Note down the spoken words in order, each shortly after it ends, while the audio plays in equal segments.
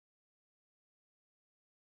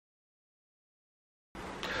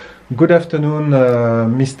Good afternoon,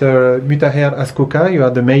 Mr. Mytaher Haskuka. You are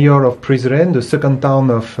the mayor of Prizren, the second town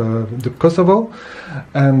of the Kosovo.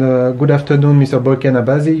 And good afternoon, Mr. Boiken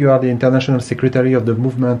Abazi. You are the international secretary of the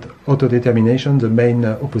movement Autodetermination, the main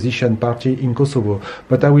opposition party in Kosovo.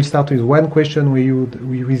 But I will start with one question with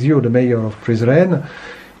you, the mayor of Prizren.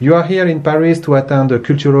 You are here in Paris to attend a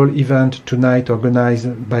cultural event tonight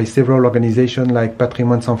organized by several organizations like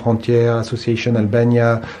Patrimoine Sans Frontières, Association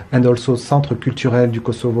Albania, and also Centre Culturel du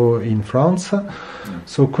Kosovo in France.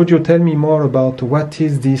 So could you tell me more about what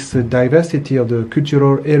is this diversity of the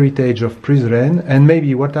cultural heritage of Prizren, and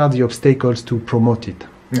maybe what are the obstacles to promote it?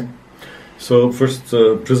 Yeah. So first,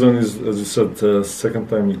 Prizren is, as you said, second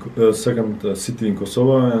city in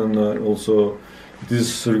Kosovo, and also it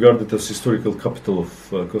is regarded as historical capital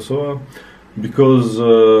of Kosovo because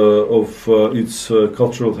of its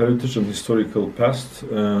cultural heritage and historical past,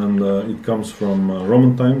 and it comes from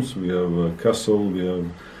Roman times. We have a castle, we have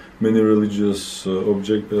many religious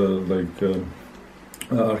objects like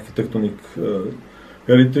architectonic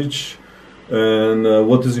heritage. And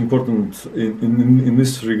what is important in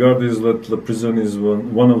this regard is that Prizren is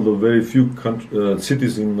one of the very few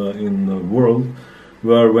cities in the world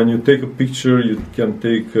where when you take a picture, you can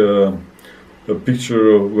take a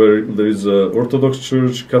picture of where there is an Orthodox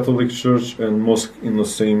church, Catholic church, and mosque in the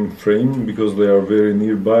same frame because they are very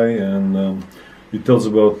nearby, and it tells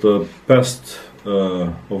about the past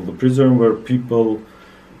of the Prizren, where people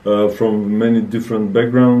from many different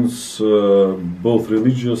backgrounds, both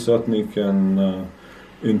religious, ethnic, and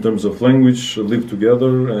in terms of language, live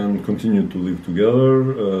together and continue to live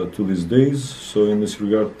together to these days. So in this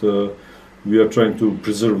regard, we are trying to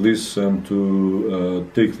preserve this and to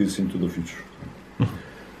take this into the future.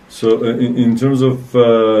 So in terms of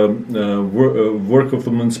work of the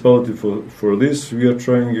municipality for this, we are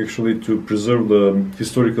trying actually to preserve the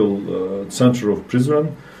historical center of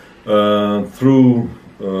Prizren through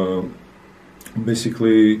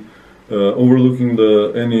basically overlooking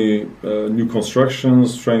any new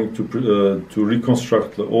constructions, trying to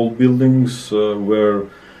reconstruct the old buildings where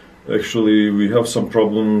actually we have some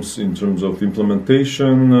problems in terms of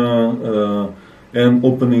implementation and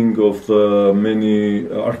opening of the many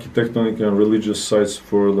architectonic and religious sites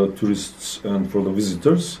for the tourists and for the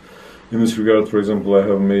visitors. In this regard, for example, I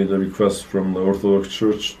have made a request from the Orthodox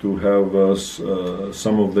Church to have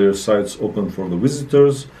some of their sites open for the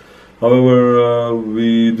visitors. However,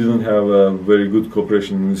 we didn't have a very good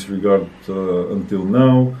cooperation in this regard until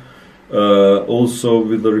now. Also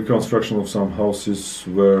with the reconstruction of some houses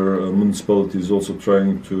where municipality is also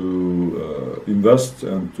trying to invest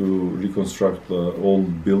and to reconstruct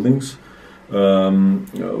old buildings.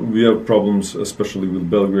 We have problems especially with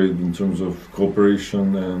Belgrade in terms of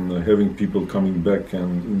cooperation and having people coming back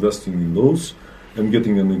and investing in those and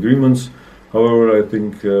getting an agreements. However, I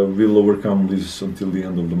think we'll overcome this until the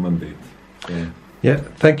end of the mandate. Yeah,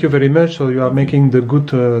 thank you very much. So you are making the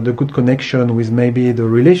good connection with maybe the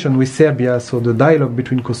relation with Serbia, so the dialogue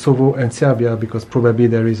between Kosovo and Serbia, because probably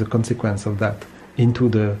there is a consequence of that into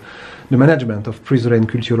the management of Prizren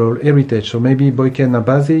cultural heritage. So maybe Boiken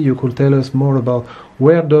Abazi, you could tell us more about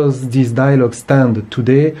where does this dialogue stand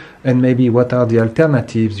today, and maybe what are the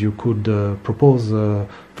alternatives you could propose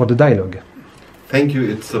for the dialogue. Thank you.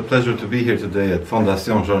 It's a pleasure to be here today at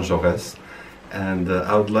Fondation Jean-Jaurès. And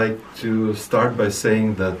I would like to start by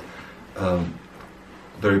saying that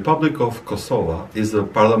the Republic of Kosovo is a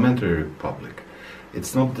parliamentary republic. It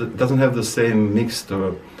doesn't have the same mixed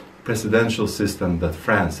presidential system that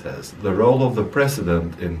France has. The role of the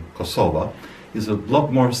president in Kosovo is a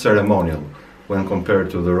lot more ceremonial when compared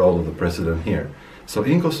to the role of the president here. So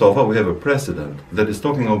in Kosovo we have a president that is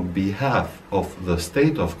talking on behalf of the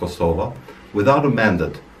state of Kosovo without a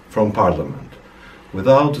mandate from parliament,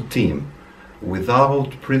 without a team,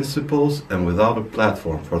 without principles, and without a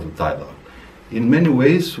platform for the dialogue. In many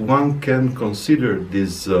ways, one can consider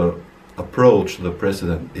this approach the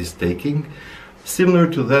president is taking similar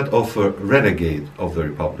to that of a renegade of the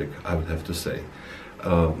republic, I would have to say.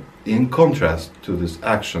 In contrast to these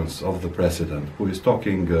actions of the president, who is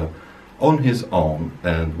talking on his own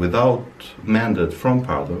and without mandate from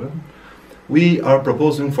parliament, we are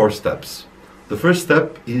proposing 4 steps. The first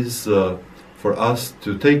step is for us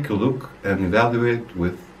to take a look and evaluate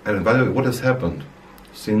what has happened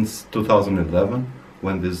since 2011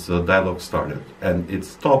 when this dialogue started, and it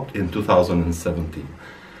stopped in 2017.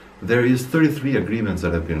 There is 33 agreements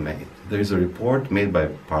that have been made. There is a report made by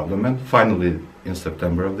Parliament, finally in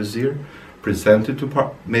September of this year,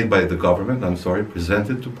 made by the government,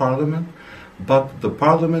 presented to Parliament, but the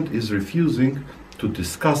Parliament is refusing to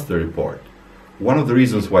discuss the report. One of the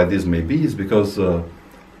reasons why this may be is because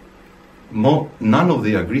none of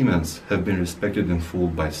the agreements have been respected in full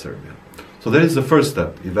by Serbia. So that is the first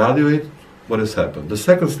step, evaluate what has happened. The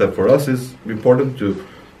second step for us is important to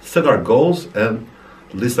set our goals and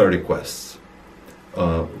list our requests.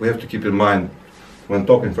 We have to keep in mind, when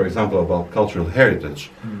talking, for example, about cultural heritage,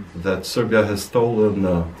 that Serbia has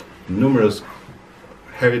stolen numerous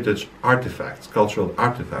heritage artifacts, cultural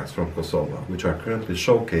artifacts from Kosovo, which are currently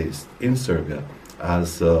showcased in Serbia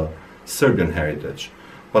as Serbian heritage.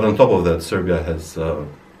 But on top of that, Serbia has a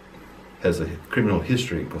criminal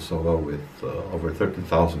history in Kosovo with over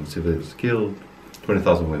 13,000 civilians killed,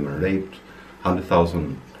 20,000 women raped,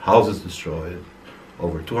 100,000 houses destroyed,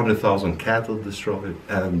 over 200,000 cattle destroyed,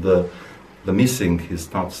 and the missing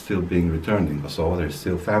is not still being returned in Kosovo. There's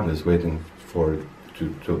still families waiting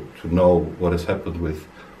to know what has happened with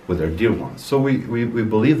their dear ones. So we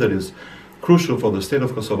believe that it's crucial for the state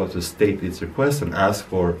of Kosovo to state its request and ask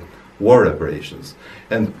for war reparations.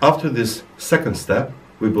 And after this second step,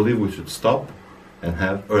 we believe we should stop and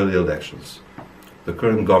have early elections. The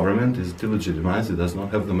current government is delegitimized, it does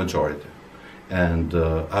not have the majority. And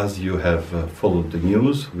as you have followed the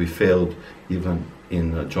news, we failed even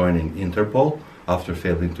in joining Interpol after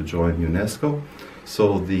failing to join UNESCO.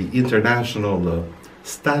 So the international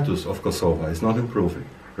status of Kosovo is not improving.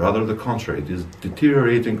 Rather the contrary, it is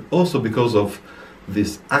deteriorating also because of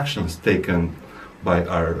these actions taken by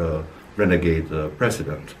our renegade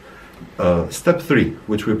president. Step 3,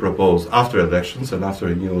 which we propose after elections and after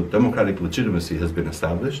a new democratic legitimacy has been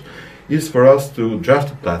established, is for us to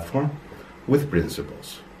draft a platform with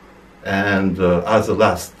principles. And as a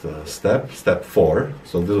last step, step 4,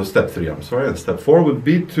 so this was step 3, I'm sorry, and step 4 would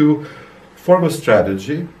be to form a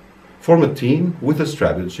strategy, form a team with a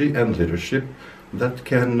strategy and leadership that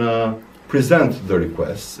can present the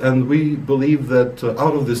requests. And we believe that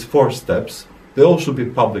out of these 4 steps, they all should be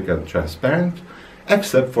public and transparent,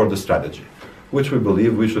 except for the strategy, which we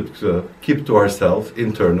believe we should keep to ourselves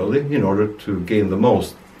internally in order to gain the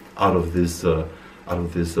most out of this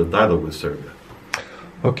dialogue with Serbia.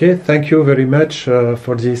 Okay, thank you very much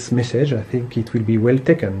for this message. I think it will be well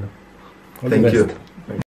taken. All the Thank best. you.